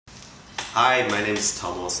Hi, my name is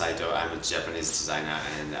Tomo Saito. I'm a Japanese designer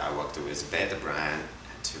and I worked with Betabrand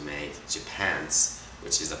to make Japants,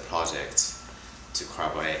 which is a project to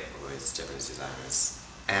collaborate with Japanese designers.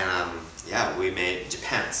 And yeah, we made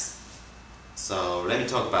Japants. So let me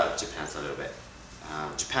talk about Japants a little bit.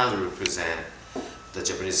 Japan represent the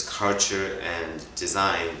Japanese culture and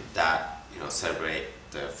design that celebrate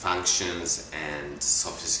the functions and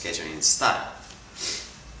sophistication in style.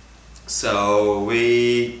 So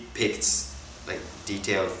we picked like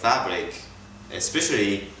detailed fabric,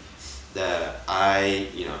 especially I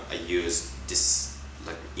used this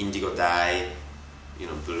like indigo dye,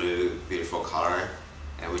 blue beautiful color,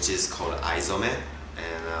 and which is called aizome,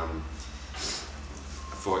 and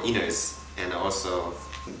for inners, and also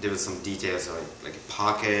there was some details like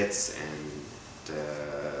pockets and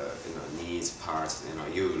knees parts.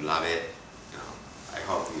 You love it. I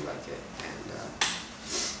hope you like it and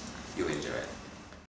you enjoy it.